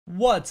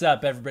What's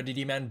up everybody,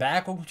 D-Man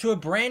back. Welcome to a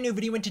brand new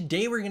video, and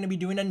today we're going to be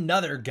doing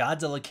another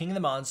Godzilla King of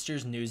the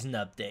Monsters news and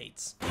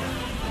updates.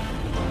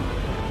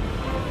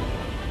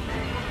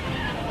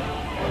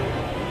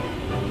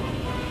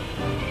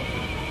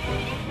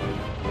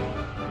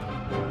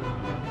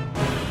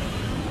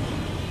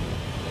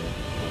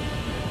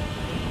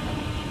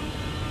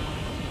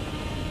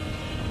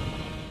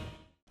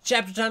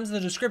 Chapter times in the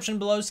description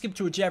below. Skip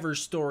to whichever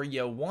story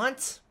you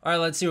want. All right,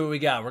 let's see what we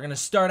got. We're going to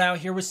start out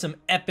here with some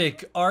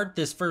epic art.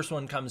 This first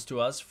one comes to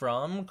us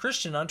from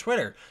Christian on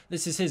Twitter.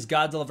 This is his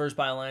Godzilla vs.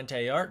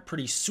 Biollante art.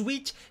 Pretty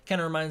sweet.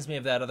 Kind of reminds me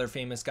of that other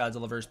famous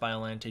Godzilla vs.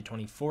 Biollante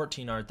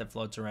 2014 art that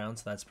floats around,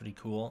 so that's pretty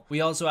cool.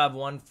 We also have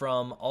one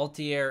from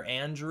Altier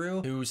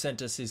Andrew, who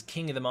sent us his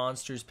King of the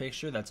Monsters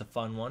picture. That's a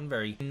fun one.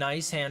 Very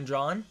nice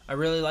hand-drawn. I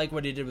really like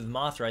what he did with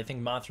Mothra. I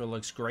think Mothra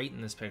looks great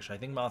in this picture. I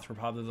think Mothra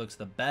probably looks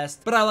the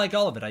best, but I like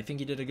all of it. I think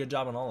he did a good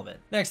job on all of it.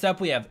 Next up,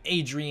 we have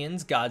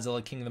Adrian's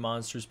Godzilla King of the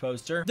Monsters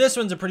poster. This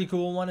one's a pretty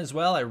cool one as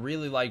well. I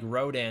really like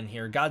Rodan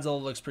here.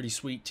 Godzilla looks pretty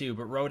sweet too,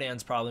 but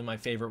Rodan's probably my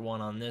favorite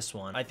one on this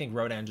one. I think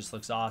Rodan just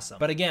looks awesome.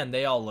 But again,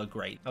 they all look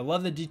great. I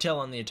love the detail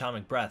on the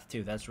atomic breath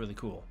too. That's really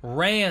cool.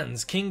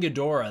 Rand's King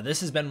Ghidorah.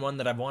 This has been one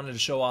that I've wanted to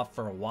show off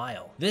for a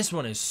while. This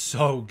one is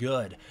so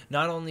good.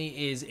 Not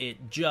only is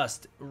it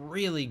just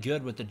really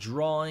good with the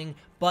drawing,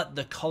 but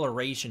the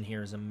coloration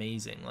here is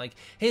amazing. Like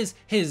his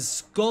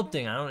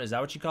sculpting, I don't know, is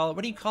that what you call it?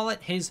 What do you call it?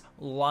 His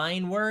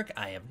line work?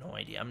 I have no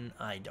idea.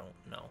 I don't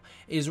know.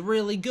 Is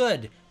really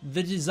good.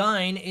 The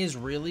design is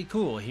really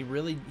cool. He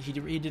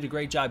did a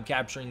great job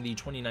capturing the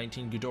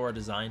 2019 Ghidorah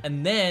design.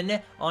 And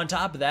then on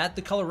top of that,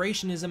 the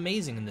coloration is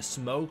amazing, and the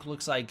smoke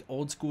looks like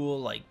old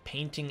school, like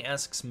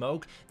painting-esque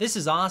smoke. This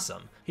is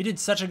awesome. He did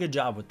such a good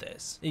job with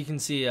this. You can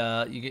see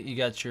you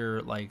got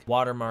your like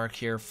watermark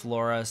here,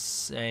 Flora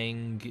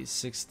saying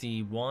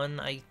 61,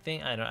 I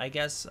think. I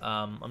guess.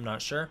 I'm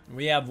not sure.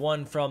 We have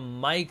one from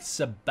Mike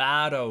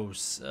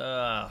Sabatos.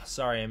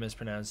 Sorry, I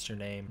mispronounced your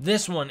name.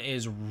 This one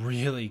is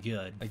really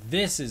good. Like,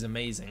 this is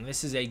amazing.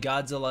 This is a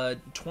Godzilla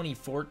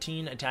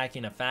 2014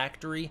 attacking a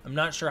factory. I'm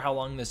not sure how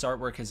long this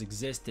artwork has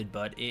existed,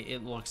 but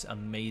it looks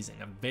amazing.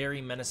 A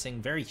very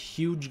menacing, very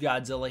huge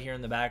Godzilla here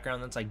in the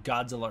background. That's like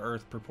Godzilla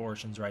Earth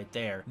proportions right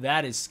there.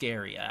 That is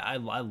scary. I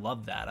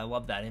love that. I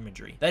love that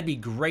imagery. That'd be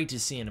great to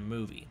see in a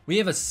movie. We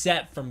have a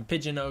set from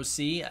Pigeon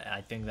OC.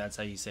 I think that's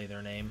how you say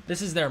their name.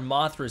 This is their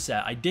Mothra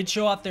set. I did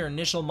show off their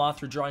initial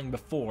Mothra drawing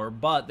before,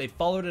 but they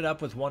followed it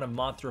up with one of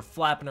Mothra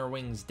flapping her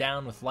wings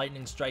down with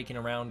lightning striking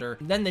around her.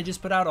 Then they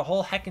just put out a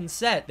whole heckin'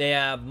 set. They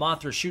have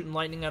Mothra shooting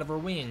lightning out of her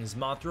wings,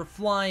 Mothra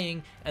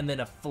flying, and then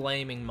a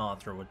flaming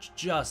Mothra, which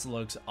just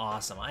looks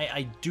awesome.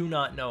 I do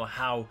not know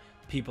how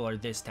people are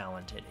this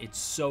talented. It's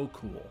so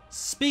cool.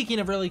 Speaking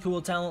of really cool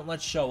talent,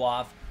 let's show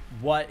off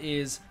what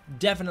is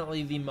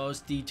definitely the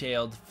most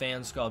detailed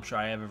fan sculpture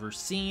I have ever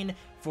seen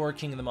for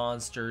King of the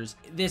Monsters.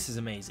 This is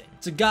amazing.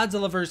 It's a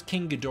Godzilla vs.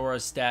 King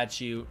Ghidorah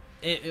statue.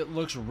 It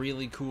looks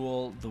really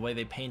cool. The way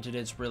they painted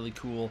it's really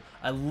cool.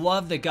 I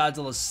love that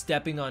Godzilla's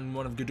stepping on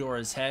one of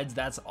Ghidorah's heads.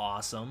 That's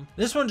awesome.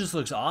 This one just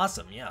looks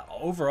awesome. Yeah,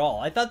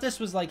 overall. I thought this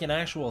was like an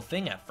actual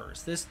thing at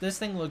first. This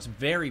thing looks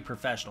very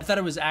professional. I thought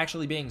it was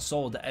actually being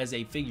sold as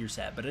a figure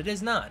set, but it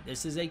is not.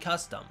 This is a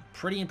custom.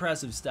 Pretty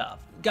impressive stuff.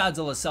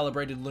 Godzilla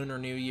celebrated Lunar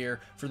New Year.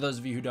 For those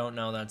of you who don't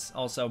know, that's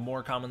also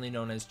more commonly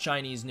known as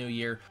Chinese New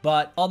Year,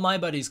 but all my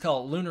buddies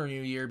call it Lunar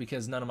New Year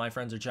because none of my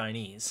friends are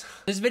Chinese.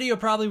 This video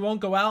probably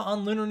won't go out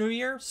on Lunar New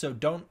Year, so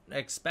don't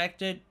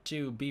expect it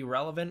to be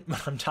relevant.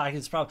 But I'm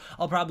talking,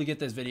 I'll probably get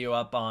this video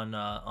up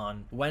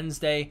on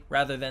Wednesday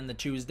rather than the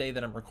Tuesday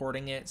that I'm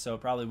recording it, so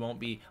it probably won't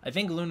be. I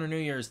think Lunar New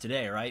Year is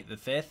today, right? The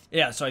 5th?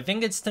 Yeah, so I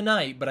think it's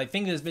tonight, but I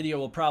think this video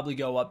will probably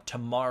go up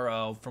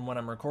tomorrow from when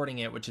I'm recording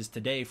it, which is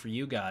today for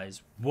you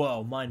guys.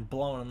 Whoa, mind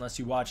blown unless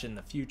you watch it in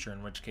the future,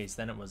 in which case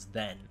then it was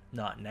then,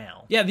 not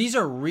now. Yeah, these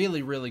are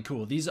really, really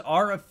cool. These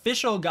are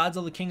official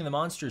Godzilla King of the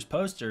Monsters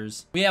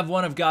posters. We have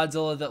one of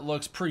Godzilla that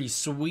looks pretty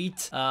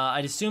sweet.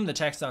 I'd assume the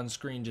text on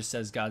screen just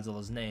says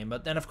Godzilla's name,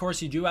 but then of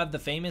course you do have the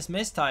famous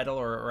mistitle,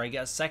 or I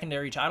guess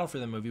secondary title for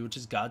the movie, which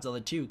is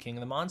Godzilla 2 King of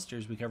the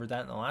Monsters. We covered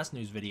that in the last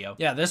news video.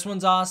 Yeah, this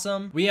one's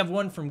awesome. We have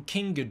one from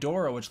King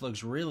Ghidorah, which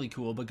looks really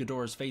cool, but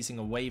Ghidorah's facing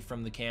away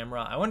from the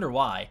camera. I wonder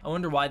why. I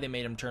wonder why they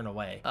made him turn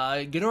away.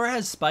 Ghidorah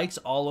has spikes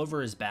all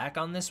over his back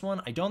on this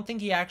one. I don't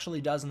think he actually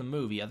does in the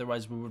movie,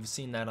 otherwise we would have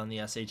seen that on the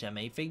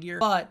SHMA figure,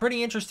 but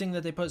pretty interesting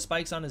that they put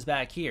spikes on his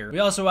back here. We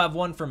also have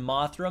one from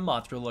Mothra.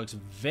 Mothra looks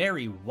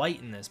very white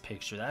in this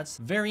picture. That's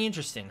very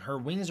interesting. Her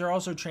wings are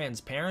also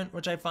transparent,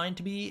 which I find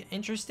to be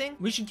interesting.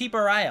 We should keep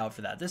our eye out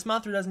for that. This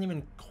Mothra doesn't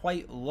even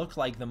quite look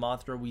like the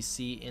Mothra we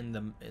see in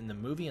the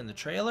movie and the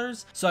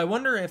trailers, so I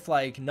wonder if,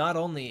 like, not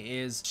only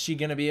is she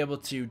gonna be able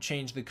to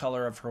change the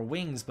color of her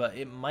wings, but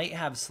it might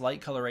have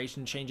slight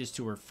coloration changes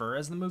to her fur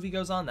as the movie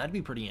goes on. That'd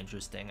be pretty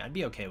interesting. I'd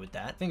be okay with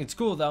that. I think it's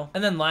cool though.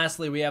 And then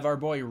lastly, we have our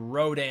boy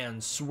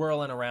Rodan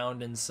swirling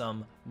around in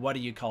some, what do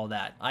you call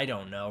that? I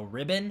don't know.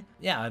 Ribbon?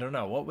 Yeah, I don't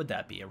know. What would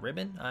that be? A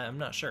ribbon? I'm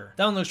not not sure.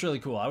 That one looks really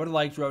cool. I would have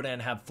liked Rodan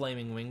to have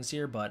flaming wings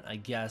here, but I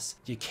guess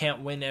you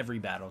can't win every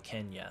battle,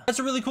 can ya? That's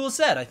a really cool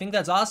set. I think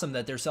that's awesome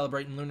that they're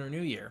celebrating Lunar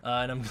New Year.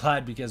 And I'm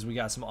glad because we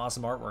got some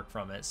awesome artwork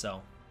from it,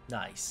 so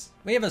nice.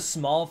 We have a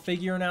small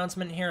figure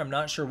announcement here. I'm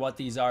not sure what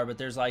these are, but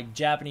there's like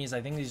Japanese,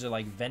 I think these are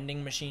like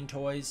vending machine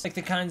toys. Like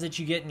the kinds that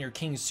you get in your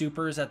King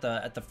Supers at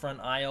the front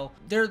aisle.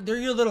 They're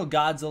your little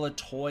Godzilla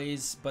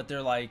toys, but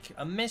they're like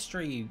a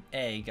mystery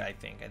egg, I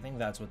think. I think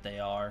that's what they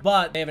are.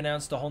 But they have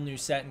announced a whole new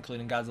set,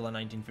 including Godzilla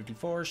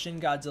 1954,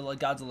 Shin Godzilla,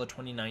 Godzilla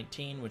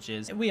 2019, which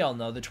is, we all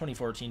know, the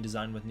 2014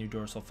 design with new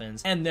dorsal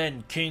fins, and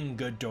then King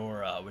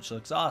Ghidorah, which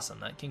looks awesome.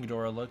 That King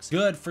Ghidorah looks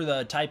good for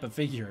the type of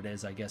figure it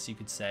is, I guess you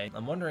could say.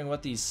 I'm wondering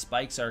what these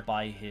spikes are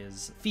by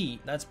his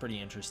feet. That's pretty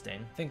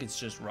interesting. I think it's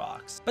just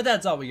rocks. But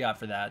that's all we got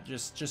for that.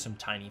 Just some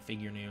tiny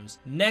figure news.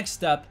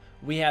 Next up,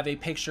 we have a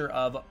picture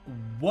of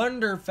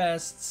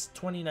WonderFest's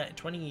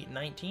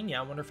 2019. Yeah,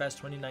 WonderFest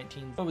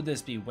 2019. What would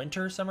this be?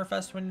 Winter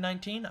Summerfest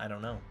 2019? I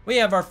don't know. We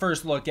have our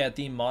first look at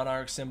the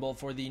monarch symbol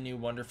for the new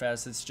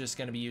WonderFest. It's just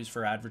going to be used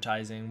for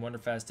advertising.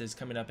 WonderFest is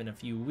coming up in a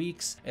few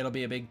weeks. It'll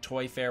be a big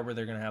toy fair where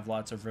they're going to have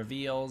lots of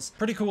reveals.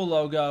 Pretty cool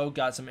logo.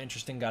 Got some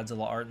interesting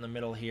Godzilla art in the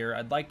middle here.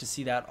 I'd like to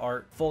see that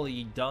art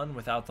fully done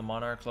without the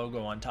monarch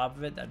logo on top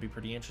of it. That'd be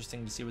pretty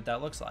interesting to see what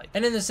that looks like.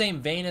 And in the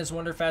same vein as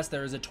WonderFest,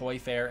 there is a toy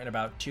fair in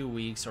about 2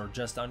 weeks, or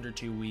just under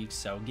 2 weeks,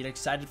 so get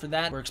excited for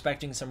that. We're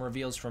expecting some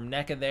reveals from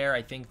NECA there.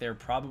 I think they're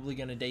probably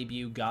going to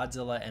debut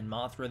Godzilla and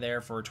Mothra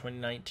there for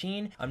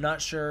 2019. I'm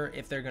not sure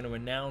if they're going to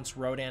announce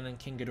Rodan and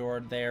King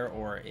Ghidorah there,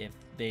 or if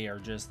they are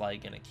just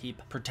like going to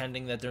keep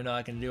pretending that they're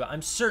not going to do it.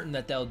 I'm certain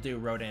that they'll do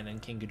Rodan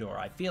and King Ghidorah.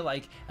 I feel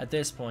like at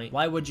this point,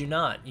 why would you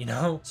not, you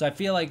know? So I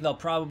feel like they'll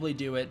probably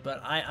do it,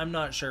 but I'm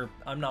not sure.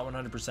 I'm not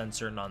 100%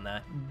 certain on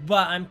that,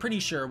 but I'm pretty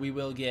sure we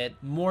will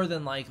get more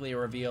than likely a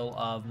reveal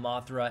of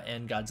Mothra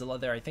and Godzilla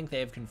there. I think they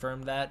have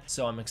confirmed that,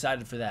 so I'm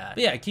excited for that.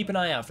 But yeah, keep an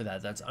eye out for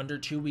that. That's under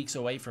 2 weeks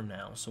away from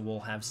now, so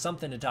we'll have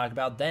something to talk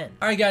about then.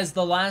 All right, guys,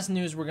 the last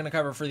news we're going to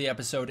cover for the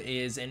episode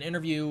is an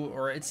interview,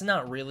 or it's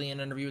not really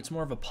an interview. It's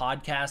more of a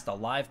podcast,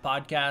 a live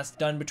podcast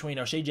done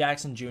between Shea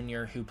Jackson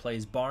Jr., who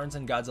plays Barnes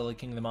in Godzilla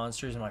King of the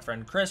Monsters, and my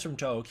friend Chris from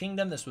Toho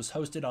Kingdom. This was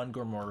hosted on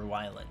Gormoru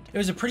Island. It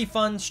was a pretty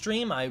fun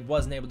stream. I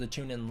wasn't able to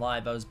tune in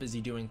live. I was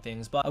busy doing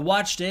things, but I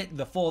watched it,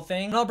 the full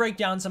thing, and I'll break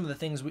down some of the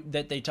things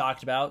that they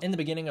talked about. In the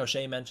beginning,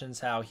 Shea mentions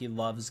how he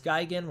loves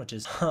Gigan, which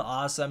is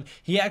awesome.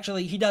 He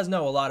does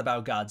know a lot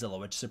about Godzilla,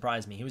 which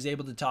surprised me. He was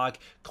able to talk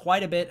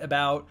quite a bit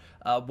about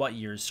what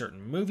years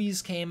certain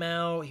movies came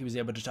out. He was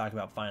able to talk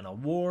about Final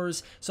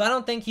Wars. So I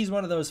don't think he's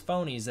one of those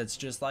phonies that's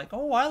just like,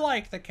 oh, I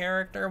like the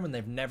character, when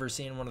they've never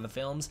seen one of the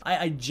films.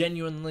 I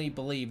genuinely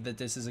believe that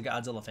this is a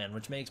Godzilla fan,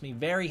 which makes me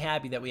very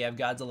happy that we have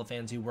Godzilla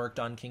fans who worked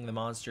on King of the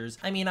Monsters.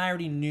 I mean, I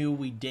already knew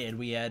we did.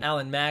 We had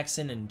Alan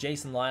Maxson and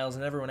Jason Lyles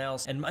and everyone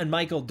else, and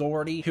Michael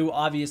Dougherty, who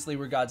obviously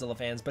were Godzilla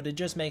fans, but it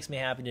just makes me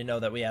happy to know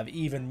that we have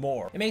even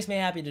more. It makes me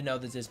happy to know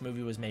that this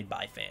movie was made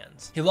by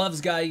fans. He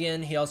loves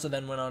Gigan. He also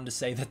then went on to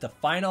say that the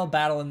final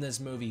battle in this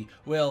movie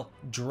will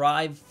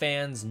drive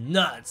fans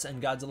nuts,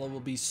 and Godzilla will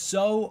be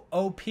so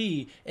OP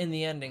in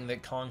the ending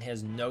that Kong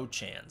has no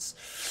chance.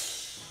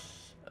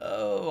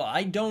 Oh,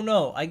 I don't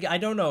know. I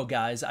don't know,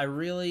 guys.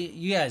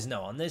 You guys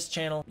know, on this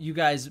channel, you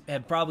guys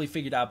have probably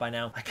figured out by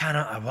now,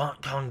 I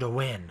want Kong to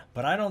win,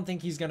 but I don't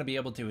think he's going to be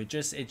able to. It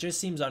just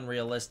seems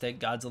unrealistic.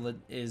 Godzilla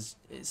is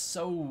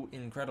so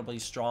incredibly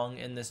strong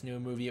in this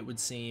new movie, it would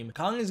seem.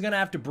 Kong is going to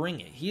have to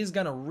bring it. He is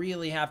going to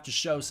really have to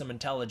show some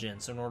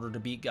intelligence in order to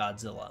beat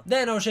Godzilla.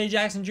 Then Shea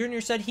Jackson Jr.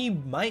 said he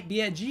might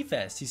be at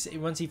G-Fest.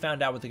 Once he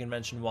found out what the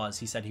convention was,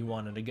 he said he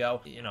wanted to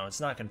go. You know,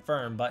 it's not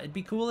confirmed, but it'd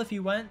be cool if he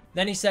went.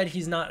 Then he said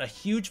he's not a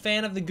huge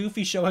fan of the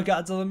goofy Showa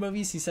Godzilla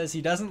movies. He says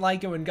he doesn't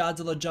like it when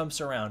Godzilla jumps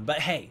around. But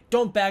hey,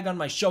 don't bag on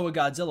my Showa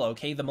Godzilla,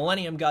 okay? The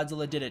Millennium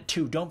Godzilla did it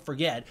too. Don't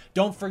forget.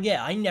 Don't forget.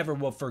 I never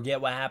will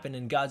forget what happened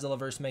in Godzilla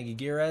vs.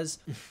 Megaguirus.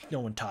 No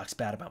one talks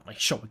bad about my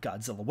Showa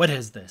Godzilla. What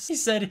is this? He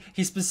said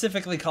he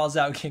specifically calls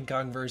out King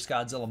Kong vs.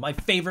 Godzilla, my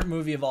favorite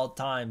movie of all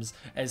times,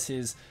 as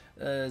his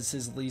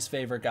least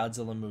favorite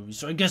Godzilla movie.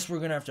 So I guess we're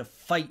gonna have to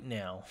fight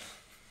now.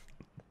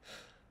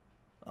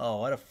 Oh,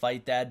 what a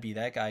fight that'd be.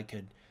 That guy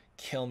could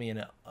kill me in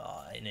an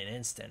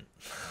instant.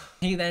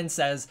 He then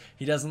says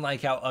he doesn't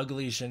like how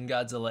ugly Shin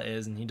Godzilla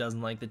is, and he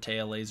doesn't like the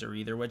tail laser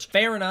either, which,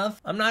 fair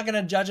enough. I'm not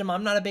gonna judge him.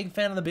 I'm not a big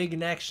fan of the big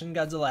neck Shin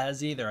Godzilla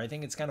has either. I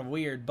think it's kind of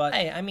weird, but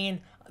hey, I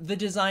mean, the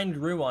design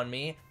grew on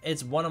me.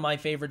 It's one of my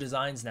favorite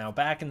designs now.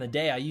 Back in the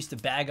day, I used to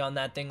bag on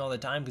that thing all the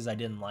time because I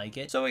didn't like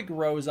it. So it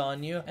grows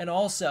on you. And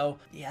also,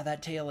 yeah,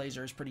 that tail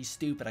laser is pretty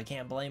stupid. I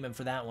can't blame him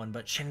for that one,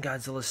 but Shin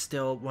Godzilla is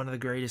still one of the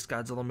greatest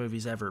Godzilla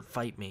movies ever.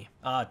 Fight me.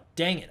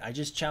 Dang it. I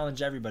just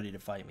challenged everybody to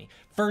fight me.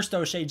 First,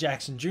 Shea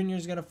Jackson Jr.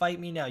 is gonna fight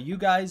me. Now you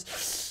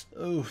guys,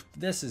 ooh,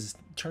 this has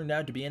turned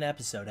out to be an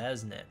episode,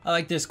 hasn't it? I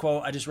like this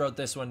quote. I just wrote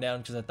this one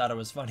down because I thought it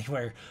was funny,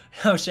 where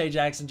Shea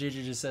Jackson Jr.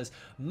 just says,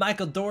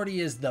 Michael Dougherty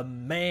is the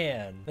man.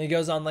 man. And he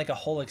goes on like a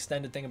whole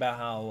extended thing about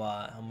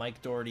how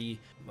Mike Dougherty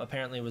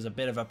apparently was a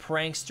bit of a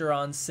prankster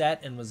on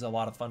set and was a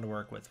lot of fun to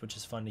work with, which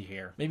is fun to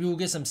hear. Maybe we'll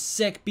get some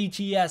sick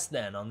BTS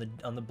then on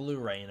the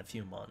Blu-ray in a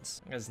few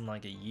months. I guess in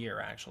like a year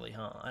actually,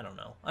 huh? I don't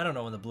know. I don't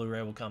know when the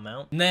Blu-ray will come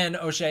out. And then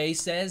Shea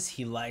says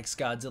he likes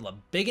Godzilla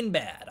big and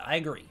bad. I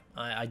agree.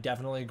 I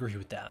definitely agree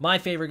with that. My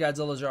favorite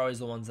Godzillas are always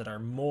the ones that are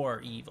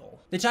more evil.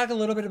 They talk a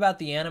little bit about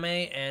the anime,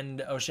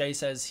 and Shea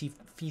says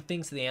he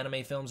thinks the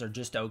anime films are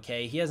just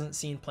okay. He hasn't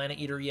seen Planet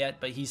Eater yet,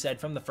 but he said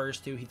from the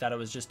first two, he thought it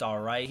was just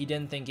alright. He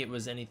didn't think it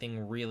was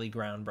anything really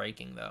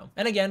groundbreaking, though.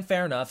 And again,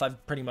 fair enough.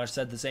 I've pretty much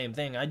said the same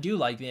thing. I do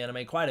like the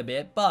anime quite a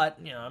bit, but,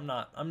 you know,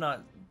 I'm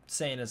not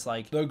saying it's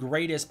like the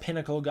greatest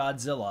pinnacle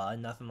Godzilla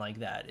and nothing like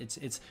that.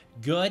 It's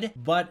good,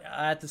 but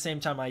at the same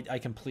time, I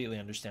completely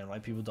understand why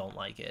people don't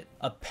like it.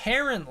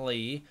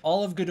 Apparently,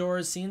 all of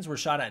Ghidorah's scenes were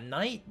shot at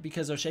night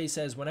because Shea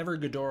says whenever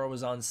Ghidorah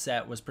was on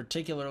set was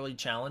particularly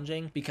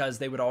challenging because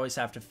they would always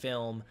have to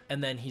film,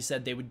 and then he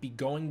said they would be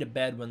going to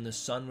bed when the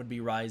sun would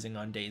be rising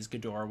on days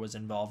Ghidorah was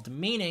involved,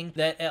 meaning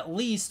that at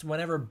least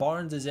whenever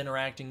Barnes is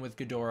interacting with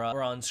Ghidorah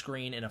or on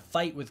screen in a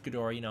fight with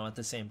Ghidorah, you know, at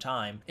the same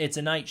time, it's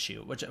a night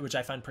shoot, which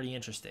I find pretty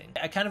interesting.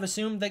 I kind of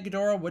assumed that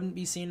Ghidorah wouldn't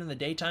be seen in the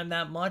daytime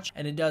that much,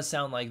 and it does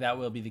sound like that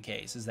will be the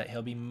case, is that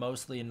he'll be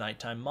mostly a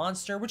nighttime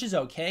monster, which is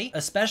okay,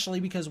 especially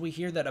because we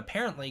hear that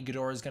apparently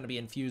Ghidorah is going to be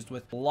infused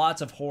with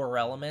lots of horror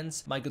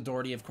elements. Michael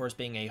Dougherty, of course,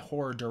 being a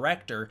horror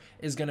director,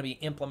 is going to be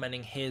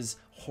implementing his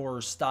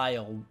horror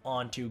style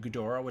onto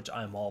Ghidorah, which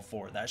I'm all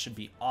for. That should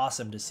be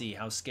awesome to see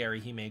how scary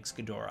he makes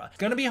Ghidorah. It's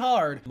gonna be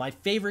hard. My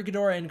favorite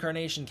Ghidorah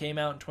incarnation came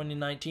out in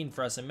 2019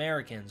 for us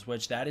Americans,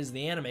 which that is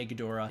the anime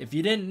Ghidorah. If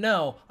you didn't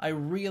know, I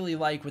really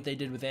like what they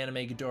did with anime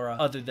Ghidorah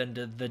other than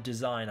the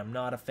design. I'm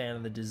not a fan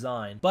of the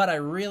design, but I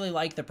really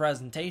like the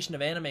presentation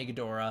of anime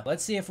Ghidorah.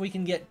 Let's see if we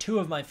can get two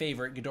of my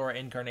favorite Ghidorah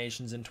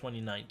incarnations in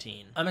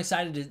 2019. I'm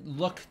excited to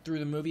look through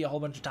the movie a whole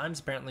bunch of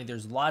times. Apparently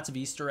there's lots of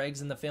Easter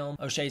eggs in the film.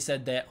 Shea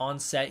said that on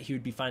set he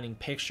would be finding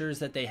pictures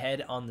that they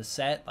had on the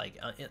set, like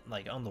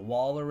on the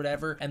wall or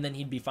whatever, and then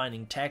he'd be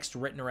finding text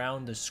written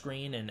around the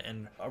screen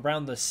and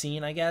around the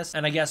scene, I guess.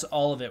 And I guess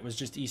all of it was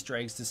just Easter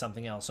eggs to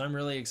something else. So I'm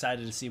really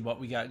excited to see what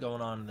we got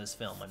going on in this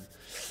film.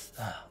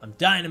 I'm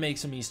dying to make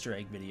some Easter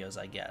egg videos,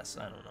 I guess.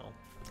 I don't know.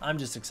 I'm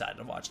just excited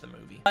to watch the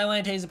movie.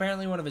 Biollante is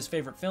apparently one of his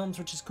favorite films,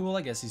 which is cool.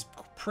 I guess he's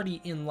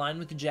pretty in line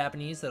with the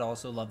Japanese that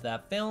also love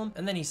that film.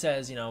 And then he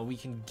says, you know, we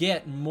can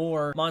get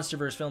more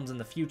MonsterVerse films in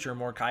the future,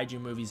 more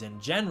kaiju movies in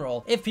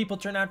general, if people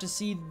turn out to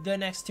see the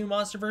next two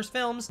MonsterVerse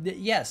films.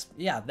 Yes,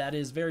 yeah, that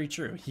is very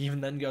true. He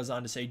even then goes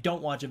on to say,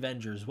 don't watch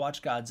Avengers,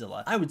 watch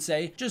Godzilla. I would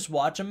say, just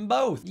watch them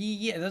both.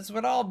 Yeah, that's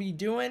what I'll be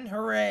doing.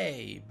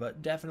 Hooray.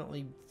 But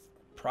definitely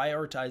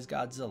prioritize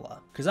Godzilla,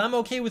 because I'm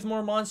okay with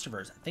more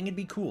MonsterVerse. I think it'd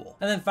be cool.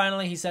 And then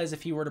finally he says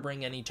if he were to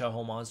bring any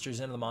Toho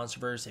monsters into the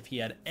MonsterVerse, if he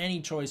had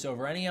any choice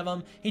over any of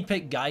them, he'd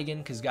pick Gigan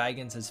because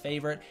Gigan's his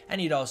favorite, and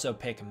he'd also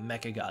pick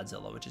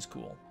Mechagodzilla, which is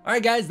cool.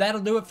 Alright guys,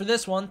 that'll do it for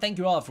this one. Thank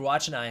you all for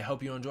watching. I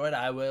hope you enjoyed.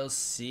 I will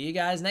see you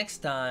guys next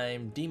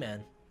time.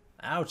 D-Man,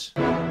 out.